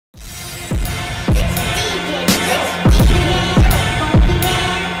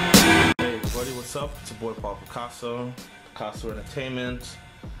What's up? It's your boy Paul Picasso, Picaso Entertainment,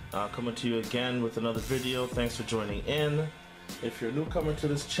 coming to you again with another video. Thanks for joining in. If you're a newcomer to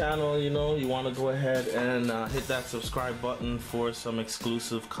this channel, you want to go ahead and hit that subscribe button for some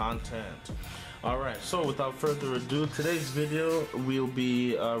exclusive content. Alright, so without further ado, today's video we'll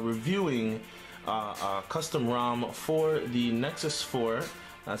be reviewing a custom ROM for the Nexus 4.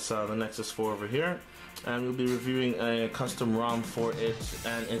 That's the Nexus 4 over here. And we'll be reviewing a custom ROM for it,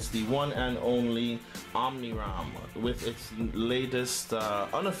 and it's the one and only OmniRom with its latest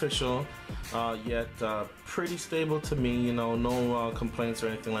unofficial yet pretty stable to me, no complaints or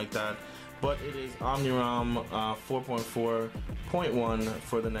anything like that. But it is OmniRom 4.4.1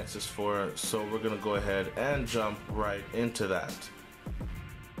 for the Nexus 4, so we're gonna go ahead and jump right into that.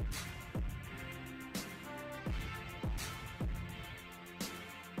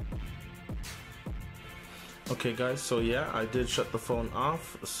 Okay guys, so yeah, I did shut the phone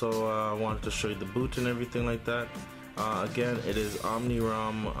off, so I wanted to show you the boot and everything like that. Again, it is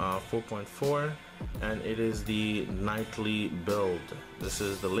OmniRom 4.4, and it is the nightly build. This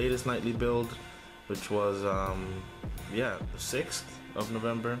is the latest nightly build, which was the 6th of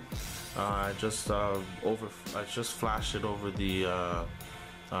November. I just flashed it over the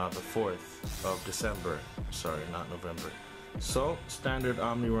 4th of December. Sorry, not November. So standard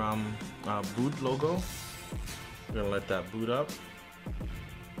OmniRom boot logo. We're gonna let that boot up.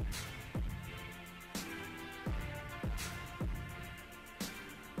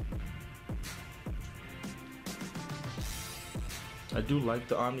 I do like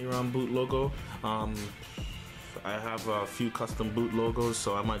the OmniRom boot logo. I have a few custom boot logos,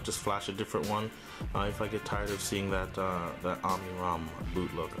 so I might just flash a different one if I get tired of seeing that OmniRom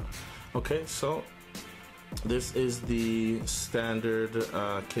boot logo. Okay, so this is the standard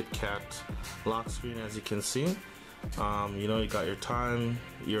KitKat lock screen, as you can see. You got your time.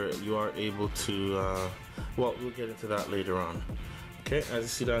 You are able to. Well, we'll get into that later on. Okay, as you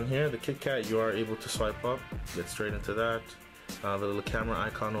see down here, the KitKat, you are able to swipe up, get straight into that. The little camera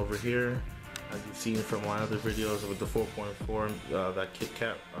icon over here, as you've seen from my other videos with the 4.4, that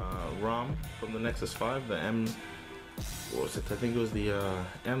KitKat ROM from the Nexus 5, the what was it? I think it was the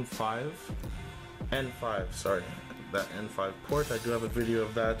N5, sorry, that N5 port. I do have a video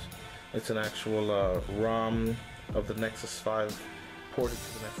of that. It's an actual ROM of the Nexus 5 ported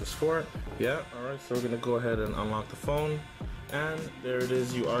to the Nexus 4. Yeah, alright, so we're gonna go ahead and unlock the phone, and there it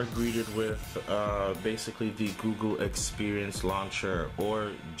is. You are greeted with basically the Google Experience Launcher,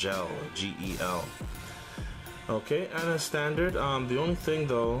 or GEL, G-E-L. Okay, and as standard, the only thing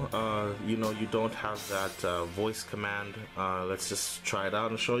though, you don't have that voice command. Let's just try it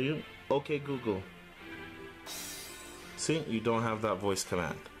out and show you. Okay Google. See, you don't have that voice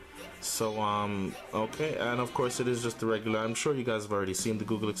command. So okay, and of course it is just the regular. I'm sure you guys have already seen the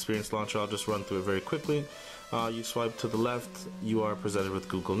Google Experience Launcher. I'll just run through it very quickly. You swipe to the left, you are presented with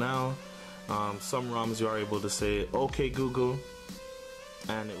Google Now. Some ROMs you are able to say okay Google,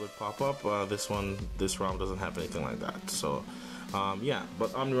 and it would pop up. This ROM doesn't have anything like that. So yeah,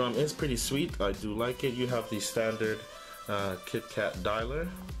 but OmniRom is pretty sweet. I do like it. You have the standard KitKat dialer.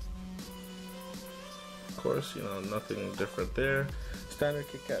 Of course, nothing different there. Standard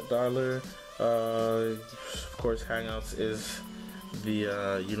KitKat dialer. Of course, Hangouts is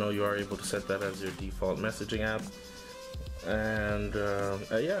the you are able to set that as your default messaging app, and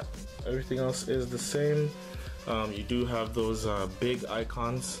yeah, everything else is the same. You do have those big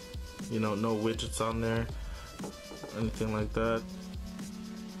icons, no widgets on there, anything like that.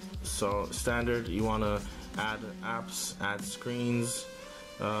 So standard, you want to add apps, add screens.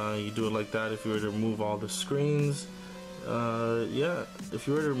 You do it like that. If you were to remove all the screens, yeah, if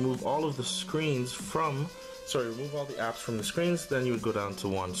you were to remove all of the screens remove all the apps from the screens, then you would go down to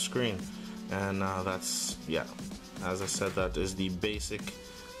one screen. And that's, yeah, as I said, that is the basic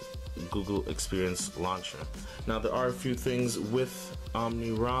Google Experience Launcher. Now there are a few things with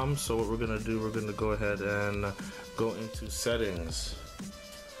OmniRom, so what we're gonna do, we're gonna go ahead and go into settings.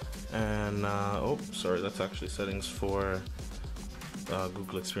 And oh, sorry, that's actually settings for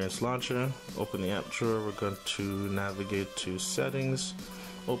Google Experience Launcher. Open the app drawer. We're going to navigate to settings,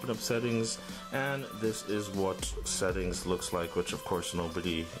 open up settings, and this is what settings looks like, which of course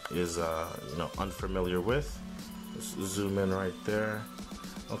nobody is unfamiliar with. Let's zoom in right there.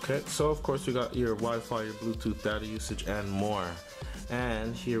 Okay, so of course we got your Wi-Fi, your Bluetooth, data usage, and more.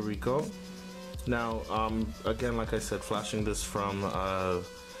 And here we go. Now again, like I said, flashing this from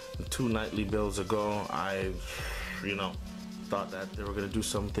 2 nightly builds ago, I thought that they were going to do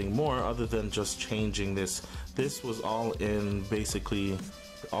something more other than just changing this. This was all in basically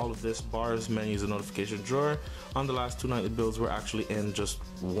all of this, bars, menus, and notification drawer. On the last 2 nightly builds, we're actually in just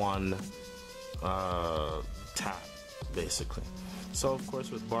one tab basically. So of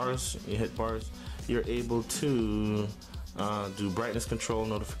course with bars, you hit bars, you're able to do brightness control,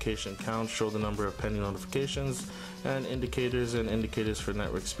 notification count, show the number of pending notifications, and indicators for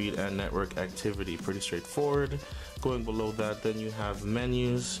network speed and network activity. Pretty straightforward. Going below that, then you have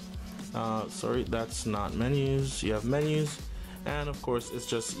menus. Sorry, that's not menus. You have menus, and of course it's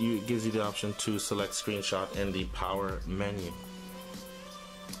just it gives you the option to select screenshot in the power menu.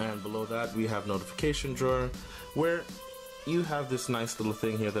 And below that we have notification drawer, where you have this nice little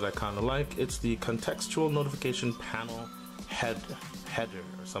thing here that I kind of like. It's the contextual notification panel header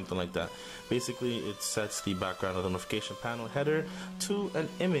or something like that. Basically it sets the background of the notification panel header to an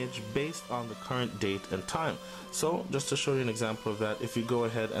image based on the current date and time. So just to show you an example of that, if you go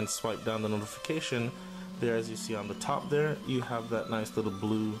ahead and swipe down the notification there, as you see on the top there, you have that nice little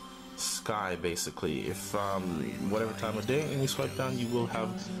blue sky basically. If whatever time of day and you swipe down, you will have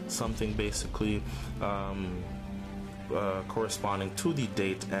something basically corresponding to the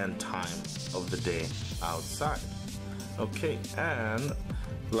date and time of the day outside. Okay, and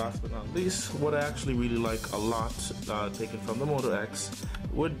last but not least, what I actually really like a lot, taken from the Moto X,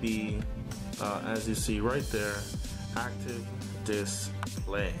 would be, as you see right there, active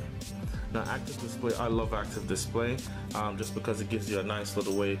display. Now active display, I love active display, just because it gives you a nice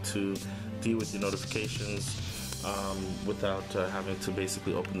little way to deal with your notifications without having to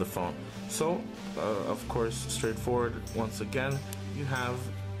basically open the phone. So of course, straightforward. Once again, you have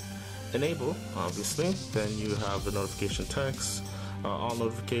enable, obviously, then you have the notification text, all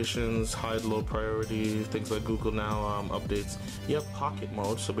notifications, hide, low priority, things like Google Now updates. You have pocket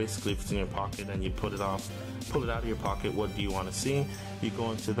mode, so basically if it's in your pocket and you pull it out of your pocket, what do you want to see? You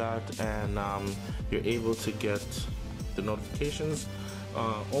go into that and you're able to get the notifications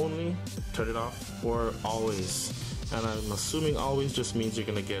only, turn it off, or always. And I'm assuming always just means you're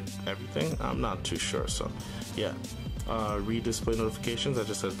gonna get everything. I'm not too sure, so yeah. Read display notifications, I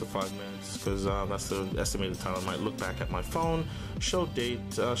just set it to 5 minutes because that's the estimated time I might look back at my phone. Show date,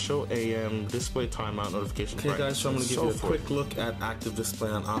 show AM, display timeout, notification. Okay guys, so I'm going to give you a quick look at active display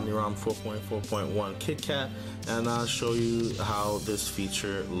on OmniRom 4.4.1 KitKat, and I'll show you how this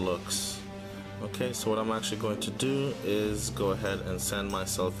feature looks. Okay, so what I'm actually going to do is go ahead and send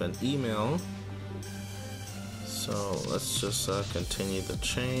myself an email. So let's just continue the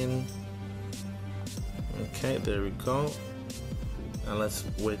chain. Okay, there we go, and let's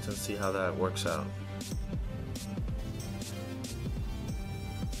wait and see how that works out.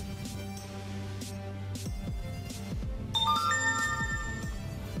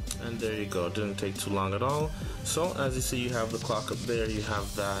 And there you go, didn't take too long at all. So as you see, you have the clock up there, you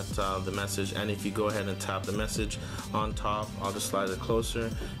have that the message, and if you go ahead and tap the message on top, I'll just slide it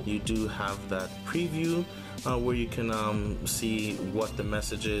closer, you do have that preview where you can see what the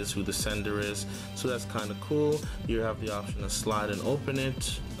message is, who the sender is, so that's kind of cool. You have the option to slide and open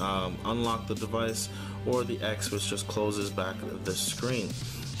it, unlock the device, or the X, which just closes back the screen.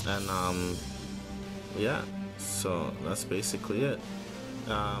 And yeah, so that's basically it.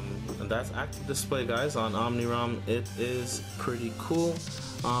 And that's active display, guys, on OmniRom. It is pretty cool.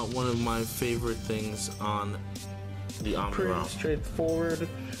 One of my favorite things on the OmniRom. Pretty straightforward.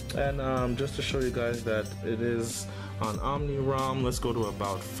 And just to show you guys that it is on OmniRom, let's go to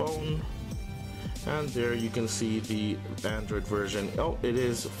About Phone. And there you can see the Android version. Oh, it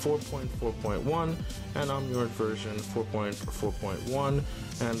is 4.4.1 and OmniRom version 4.4.1.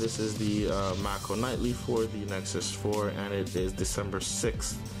 And this is the macro nightly for the Nexus 4, and it is December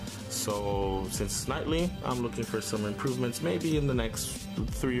 6th. So since it's nightly, I'm looking for some improvements, maybe in the next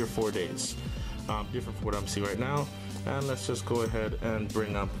 3 or 4 days. Different from what I'm seeing right now. And let's just go ahead and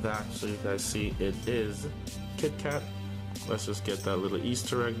bring up that so you guys see it is KitKat. Let's just get that little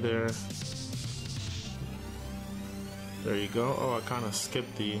Easter egg there. There you go. Oh, I kind of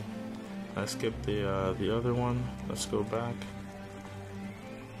skipped the other one. Let's go back.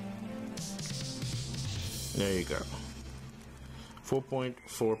 There you go.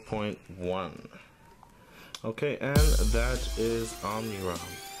 4.4.1. Okay, and that is OmniRom.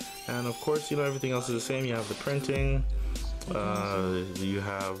 And of course, you know, everything else is the same. You have the printing. You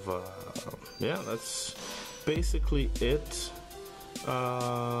have yeah, that's basically it.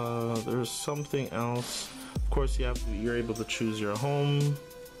 There's something else. Of course, you're able to choose your home.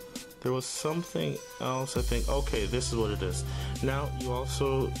 There was something else, I think. Okay, this is what it is. Now you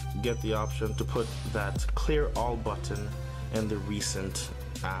also get the option to put that clear all button in the recent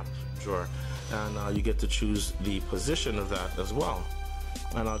app drawer, and you get to choose the position of that as well.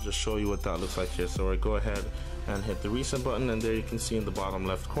 And I'll just show you what that looks like here. So I go ahead and hit the recent button, and there you can see in the bottom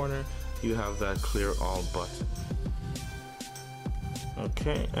left corner you have that clear all button.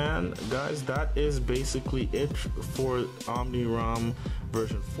 Okay, and guys, that is basically it for OmniRom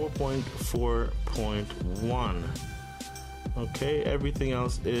version 4.4.1. Okay, everything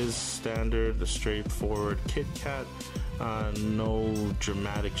else is standard, straightforward KitKat. No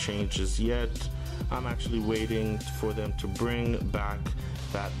dramatic changes yet. I'm actually waiting for them to bring back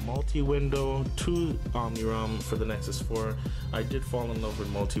that multi-window to OmniRom for the Nexus 4. I did fall in love with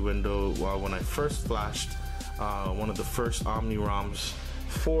multi-window when I first flashed one of the first OmniRoms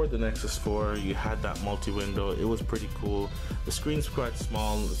for the Nexus 4. You had that multi-window. It was pretty cool. The screen's quite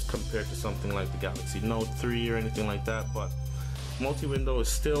small compared to something like the Galaxy Note 3 or anything like that, but multi-window is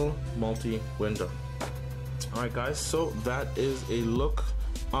still multi-window. Alright guys, so that is a look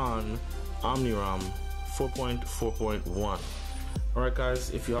on OmniRom 4.4.1. Alright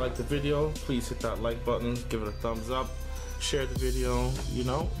guys, if you liked the video, please hit that like button, give it a thumbs up, share the video, you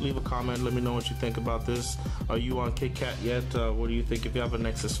know, leave a comment, let me know what you think about this. Are you on KitKat yet? What do you think? If you have a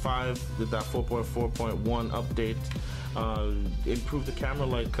Nexus 5, did that 4.4.1 update improve the camera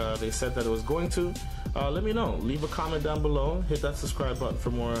like they said that it was going to? Let me know. Leave a comment down below. Hit that subscribe button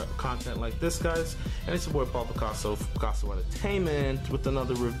for more content like this, guys. And it's your boy Paul Picasso, Picaso Entertainment, with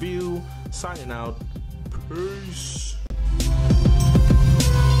another review. Signing out. Peace.